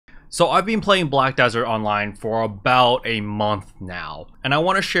So I've been playing Black Desert Online for about a month now, and I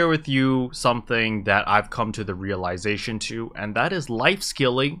want to share with you something that I've come to the realization to, and that is life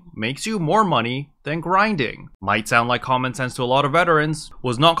skilling makes you more money than grinding. Might sound like common sense to a lot of veterans,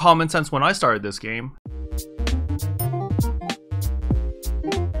 was not common sense when I started this game.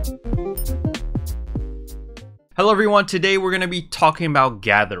 Hello everyone, today we're going to be talking about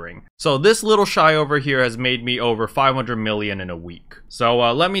gathering. So this little Shai over here has made me over 500 million in a week. So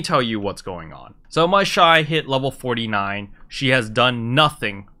let me tell you what's going on. So my Shai hit level 49. She has done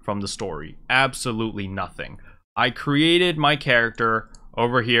nothing from the story. Absolutely nothing. I created my character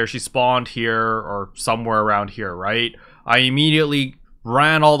over here. She spawned here or somewhere around here, right? I immediately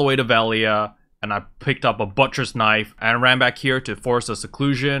ran all the way to Velia and I picked up a butcher's knife and ran back here to force a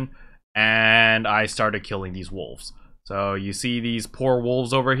seclusion. And I started killing these wolves. So you see these poor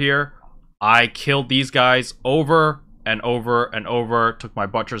wolves over here? I killed these guys over and over and over, took my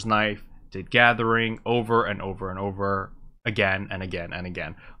butcher's knife, did gathering over and over and over, again and again and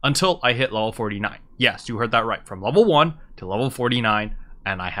again, until I hit level 49. Yes, you heard that right, from level 1 to level 49,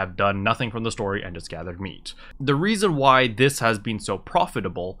 and I have done nothing from the story and just gathered meat. The reason why this has been so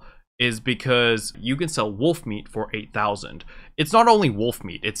profitable is because you can sell wolf meat for 8,000. It's not only wolf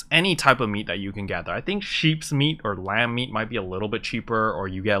meat, it's any type of meat that you can gather. I think sheep's meat or lamb meat might be a little bit cheaper, or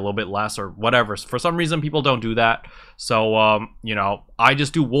you get a little bit less or whatever. For some reason, people don't do that. So, you know, I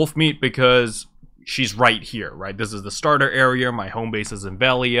just do wolf meat because she's right here, right? This is the starter area. My home base is in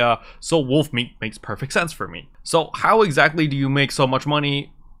Velia. So wolf meat makes perfect sense for me. So how exactly do you make so much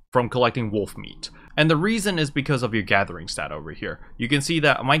money from collecting wolf meat? And the reason is because of your gathering stat over here. You can see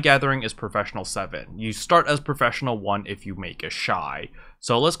that my gathering is professional 7. You start as professional 1 if you make a Shai.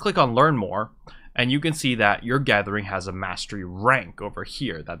 So let's click on learn more, and you can see that your gathering has a mastery rank over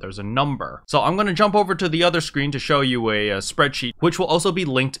here, that there's a number. So I'm going to jump over to the other screen to show you a spreadsheet, which will also be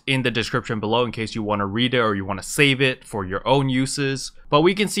linked in the description below in case you want to read it or you want to save it for your own uses. But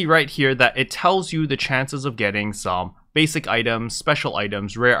we can see right here that it tells you the chances of getting some basic items, special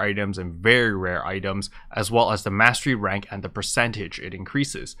items, rare items, and very rare items, as well as the mastery rank and the percentage it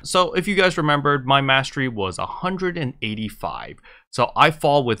increases. So if you guys remembered, my mastery was 185. So I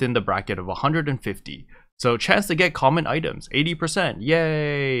fall within the bracket of 150. So chance to get common items, 80%,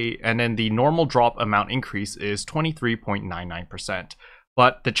 yay! And then the normal drop amount increase is 23.99%.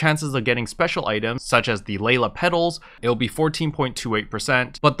 But the chances of getting special items, such as the Layla petals, it'll be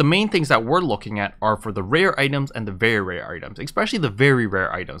 14.28%. But the main things that we're looking at are for the rare items and the very rare items, especially the very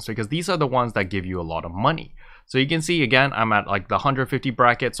rare items, because these are the ones that give you a lot of money. So you can see, again, I'm at like the 150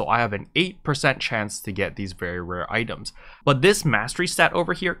 bracket, so I have an 8% chance to get these very rare items. But this mastery stat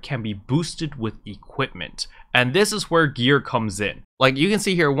over here can be boosted with equipment. And this is where gear comes in. Like you can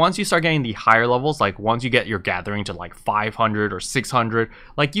see here, once you start getting the higher levels, like once you get your gathering to like 500 or 600,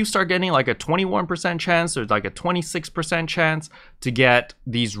 like you start getting like a 21% chance or like a 26% chance to get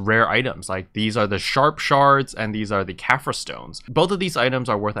these rare items. Like these are the sharp shards and these are the Kaphra stones. Both of these items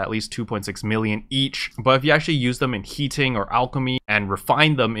are worth at least 2.6 million each. But if you actually use them in heating or alchemy and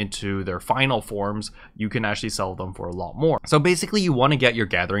refine them into their final forms, you can actually sell them for a lot more. So basically you want to get your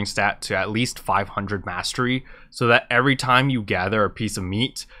gathering stat to at least 500 mastery, so that every time you gather a piece of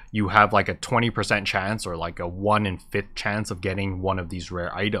meat, you have like a 20% chance or like a 1 in 5th chance of getting one of these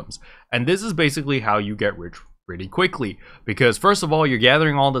rare items. And this is basically how you get rich pretty quickly, because first of all, you're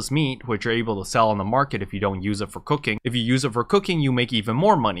gathering all this meat, which you're able to sell on the market if you don't use it for cooking. If you use it for cooking, you make even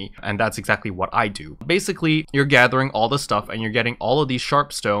more money, and that's exactly what I do. Basically, you're gathering all the stuff and you're getting all of these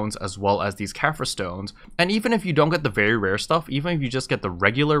sharp stones as well as these Kaphra stones. And even if you don't get the very rare stuff, even if you just get the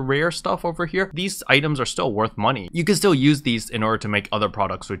regular rare stuff over here, these items are still worth money. You can still use these in order to make other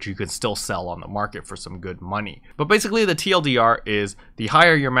products which you can still sell on the market for some good money. But basically the TLDR is the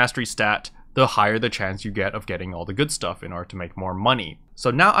higher your mastery stat, the higher the chance you get of getting all the good stuff in order to make more money. So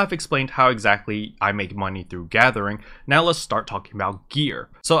now I've explained how exactly I make money through gathering. Now let's start talking about gear.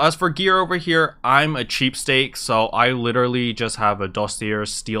 So as for gear over here, I'm a cheapstake, so I literally just have a Dossier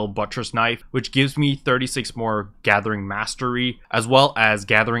steel butcher's knife, which gives me 36 more gathering mastery, as well as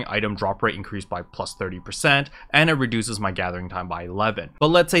gathering item drop rate increased by plus 30%, and it reduces my gathering time by 11. But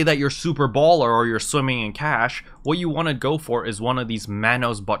let's say that you're super baller or you're swimming in cash, what you want to go for is one of these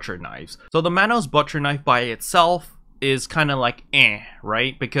Manos butcher knives. So the Manos butcher knife by itself is kind of like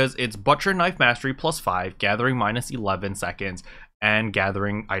right? Because it's butcher knife mastery plus 5, gathering minus 11 seconds, and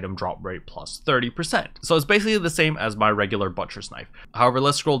gathering item drop rate plus 30%. So it's basically the same as my regular butcher's knife. However,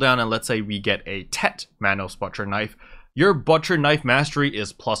 let's scroll down and let's say we get a Tet Manos butcher knife. Your butcher knife mastery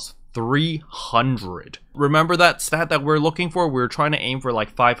is plus 300. Remember that stat that we're looking for? We're trying to aim for like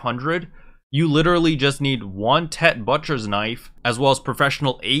 500. You literally just need one Tet butcher's knife, as well as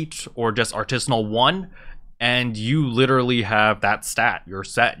professional 8 or just artisanal 1, and you literally have that stat. You're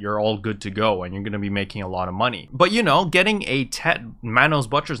set, you're all good to go, and you're going to be making a lot of money. But you know, getting a Tet Manos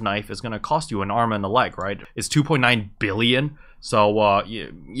butcher's knife is going to cost you an arm and a leg, right? It's 2.9 billion. So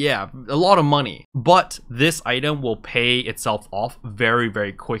yeah, a lot of money. But this item will pay itself off very,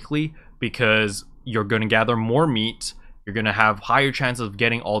 very quickly because you're going to gather more meat. You're going to have higher chances of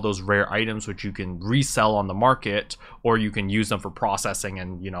getting all those rare items, which you can resell on the market, or you can use them for processing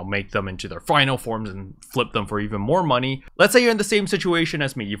and, you know, make them into their final forms and flip them for even more money. Let's say you're in the same situation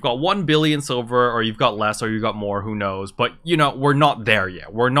as me. You've got 1 billion silver, or you've got less, or you've got more, who knows? But, you know, we're not there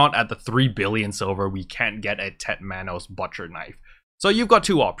yet. We're not at the 3 billion silver. We can't get a Tet Manos butcher knife. So you've got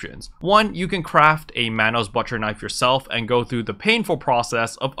two options. One, you can craft a Manos butcher knife yourself and go through the painful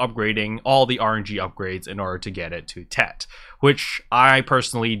process of upgrading all the RNG upgrades in order to get it to Tet, which I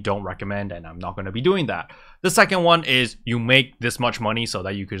personally don't recommend, and I'm not going to be doing that. The second one is you make this much money so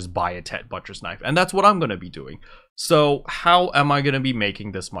that you could just buy a Tet butcher's knife, and that's what I'm going to be doing. So how am I going to be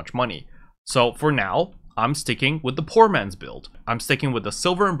making this much money? So for now, I'm sticking with the poor man's build. I'm sticking with the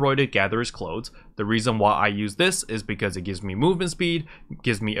silver embroidered gatherer's clothes. The reason why I use this is because it gives me movement speed,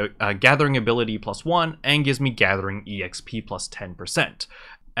 gives me a gathering ability +1, and gives me gathering EXP +10%.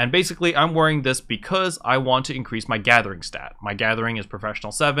 And basically, I'm wearing this because I want to increase my gathering stat. My gathering is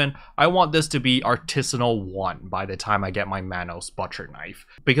professional 7. I want this to be artisanal 1 by the time I get my Manos butcher knife.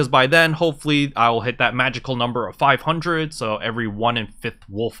 Because by then, hopefully, I will hit that magical number of 500. So every 1 in 5th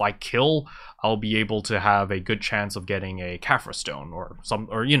wolf I kill, I'll be able to have a good chance of getting a Kafra stone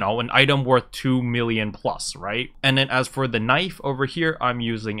or you know, an item worth 2 million plus, right? And then as for the knife over here, I'm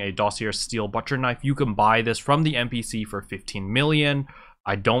using a Dossier steel butcher knife. You can buy this from the NPC for 15 million.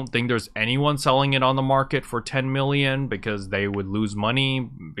 I don't think there's anyone selling it on the market for 10 million because they would lose money,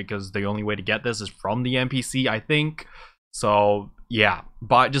 because the only way to get this is from the NPC, I think. So yeah,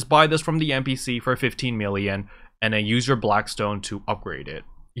 just buy this from the NPC for 15 million and then use your Blackstone to upgrade it.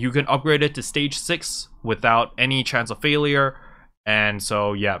 You can upgrade it to stage 6 without any chance of failure. And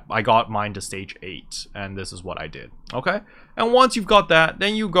so yeah, I got mine to stage 8, and this is what I did. Okay, and once you've got that,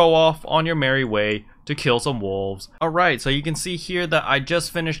 then you go off on your merry way to kill some wolves. Alright, so you can see here that I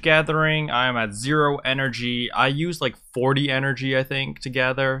just finished gathering. I am at 0 energy. I used like 40 energy, I think, to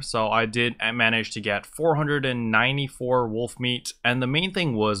gather. So I did manage to get 494 wolf meat. And the main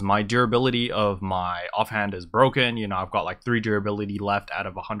thing was my durability of my offhand is broken. You know, I've got like 3 durability left out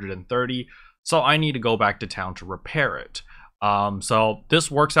of 130. So I need to go back to town to repair it. So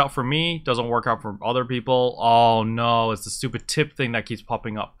this works out for me, doesn't work out for other people. Oh no, it's the stupid tip thing that keeps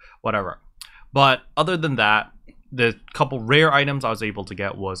popping up. Whatever. But other than that, the couple rare items I was able to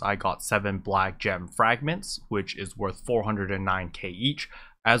get was I got 7 black gem fragments, which is worth 409k each,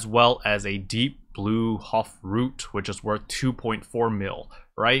 as well as a deep blue huff root, which is worth 2.4 mil,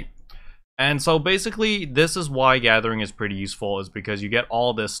 right? And so basically, this is why gathering is pretty useful, is because you get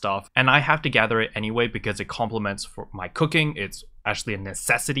all this stuff, and I have to gather it anyway because it complements for my cooking. It's actually a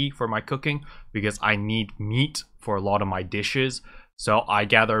necessity for my cooking because I need meat for a lot of my dishes. So I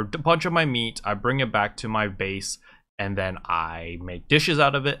gather a bunch of my meat, I bring it back to my base, and then I make dishes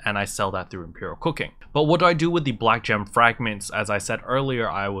out of it, and I sell that through Imperial Cooking. But what do I do with the black gem fragments? As I said earlier,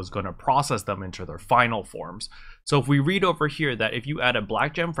 I was going to process them into their final forms. So if we read over here that if you add a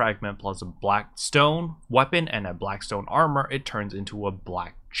black gem fragment plus a black stone weapon and a black stone armor, it turns into a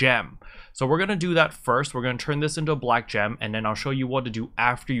black gem. So we're going to do that first. We're going to turn this into a black gem, and then I'll show you what to do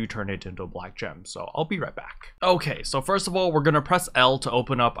after you turn it into a black gem. So I'll be right back. Okay, so first of all, we're going to press L to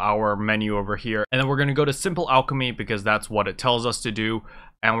open up our menu over here, and then we're going to go to simple alchemy because that's what it tells us to do.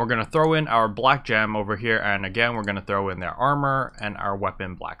 And we're going to throw in our black gem over here, and again we're going to throw in their armor and our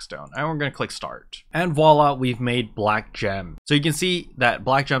weapon blackstone, and we're going to click start, and voila, we've made black gem. So you can see that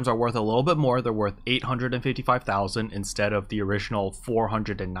black gems are worth a little bit more. They're worth 855,000 instead of the original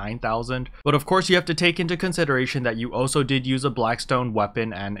 409,000. But of course you have to take into consideration that you also did use a blackstone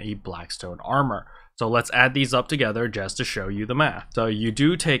weapon and a blackstone armor. So let's add these up together just to show you the math. So you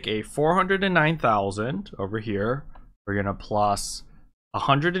do take a 409,000 over here, we're going to plus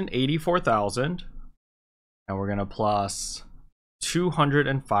 184,000, and we're going to plus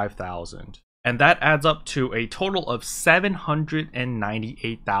 205,000, and that adds up to a total of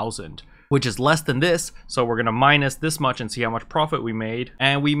 798,000, which is less than this. So we're going to minus this much and see how much profit we made,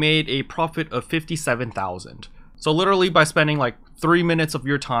 and we made a profit of 57,000. So literally by spending like 3 minutes of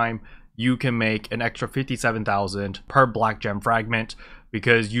your time, you can make an extra 57,000 per black gem fragment,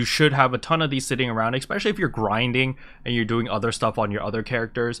 because you should have a ton of these sitting around, especially if you're grinding and you're doing other stuff on your other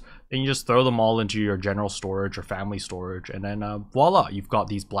characters. Then you just throw them all into your general storage or family storage, and then voila, you've got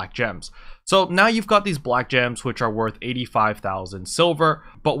these black gems. So now you've got these black gems, which are worth 85,000 silver,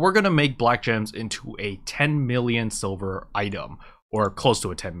 but we're gonna make black gems into a 10 million silver item, or close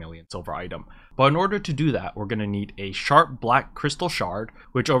to a 10 million silver item. But in order to do that, we're going to need a sharp black crystal shard,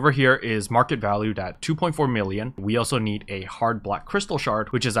 which over here is market valued at 2.4 million. We also need a hard black crystal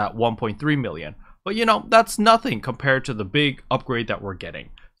shard, which is at 1.3 million. But you know, that's nothing compared to the big upgrade that we're getting.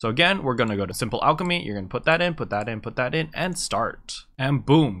 So again, we're going to go to simple alchemy. You're going to put that in, put that in, put that in, and start. And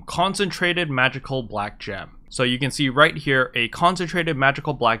boom, concentrated magical black gem. So you can see right here, a concentrated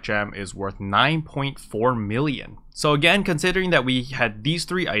magical black gem is worth 9.4 million. So again, considering that we had these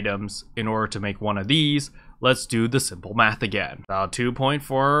 3 items in order to make one of these, let's do the simple math again. About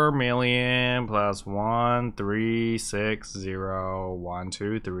 2.4 million plus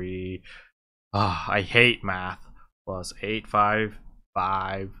 1360123. I hate math. Plus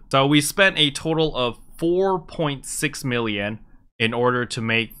 855. So we spent a total of 4.6 million in order to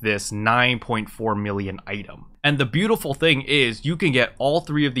make this 9.4 million item. And the beautiful thing is you can get all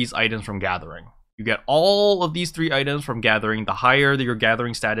 3 of these items from gathering. You get all of these 3 items from gathering. The higher your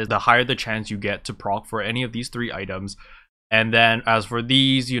gathering status, the higher the chance you get to proc for any of these 3 items. And then as for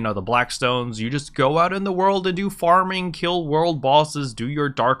these, you know, the black stones, you just go out in the world and do farming, kill world bosses, do your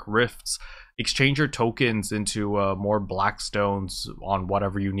dark rifts, exchange your tokens into more black stones on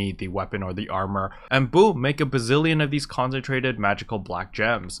whatever you need, the weapon or the armor, and boom, make a bazillion of these concentrated magical black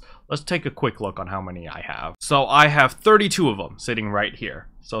gems. Let's take a quick look on how many I have. So I have 32 of them sitting right here.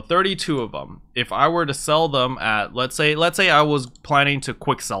 So 32 of them. If I were to sell them at, let's say I was planning to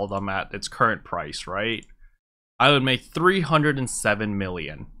quick sell them at its current price, right? I would make 307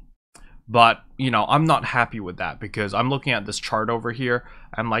 million. But, you know, I'm not happy with that because I'm looking at this chart over here.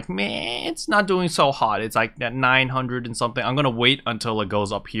 I'm like, man, it's not doing so hot. It's like at 900 and something. I'm going to wait until it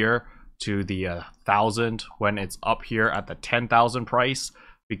goes up here to the 1,000 when it's up here at the 10,000 price.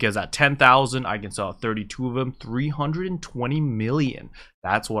 Because at 10,000, I can sell 32 of them, 320 million.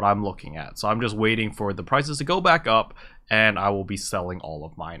 That's what I'm looking at. So I'm just waiting for the prices to go back up and I will be selling all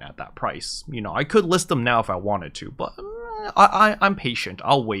of mine at that price. You know, I could list them now if I wanted to, but I'm patient.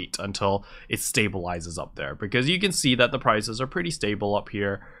 I'll wait until it stabilizes up there because you can see that the prices are pretty stable up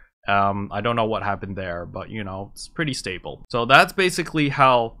here. I don't know what happened there, but you know, it's pretty stable. So that's basically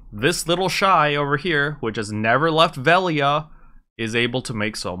how this little Shai over here, which has never left Velia, is able to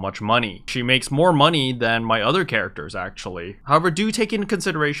make so much money. She makes more money than my other characters actually. However, do take into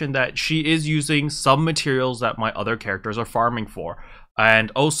consideration that she is using some materials that my other characters are farming for.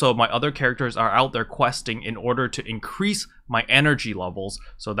 And also my other characters are out there questing in order to increase my energy levels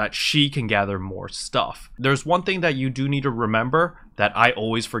so that she can gather more stuff. There's one thing that you do need to remember that I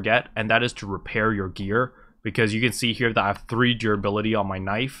always forget, and that is to repair your gear. Because you can see here that I have 3 durability on my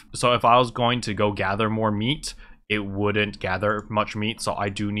knife. So if I was going to go gather more meat, it wouldn't gather much meat, so I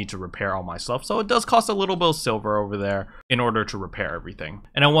do need to repair all my stuff. So it does cost a little bit of silver over there in order to repair everything.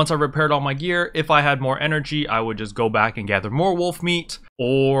 And then once I repaired all my gear, if I had more energy, I would just go back and gather more wolf meat.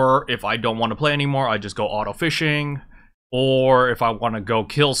 Or if I don't want to play anymore, I just go auto fishing. Or if I want to go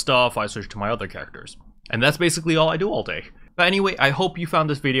kill stuff, I switch to my other characters. And that's basically all I do all day. But anyway, I hope you found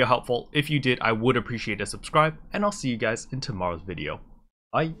this video helpful. If you did, I would appreciate a subscribe, and I'll see you guys in tomorrow's video.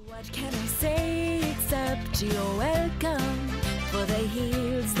 Bye. What can I say except you're welcome for the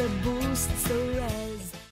heals, the boosts, the res.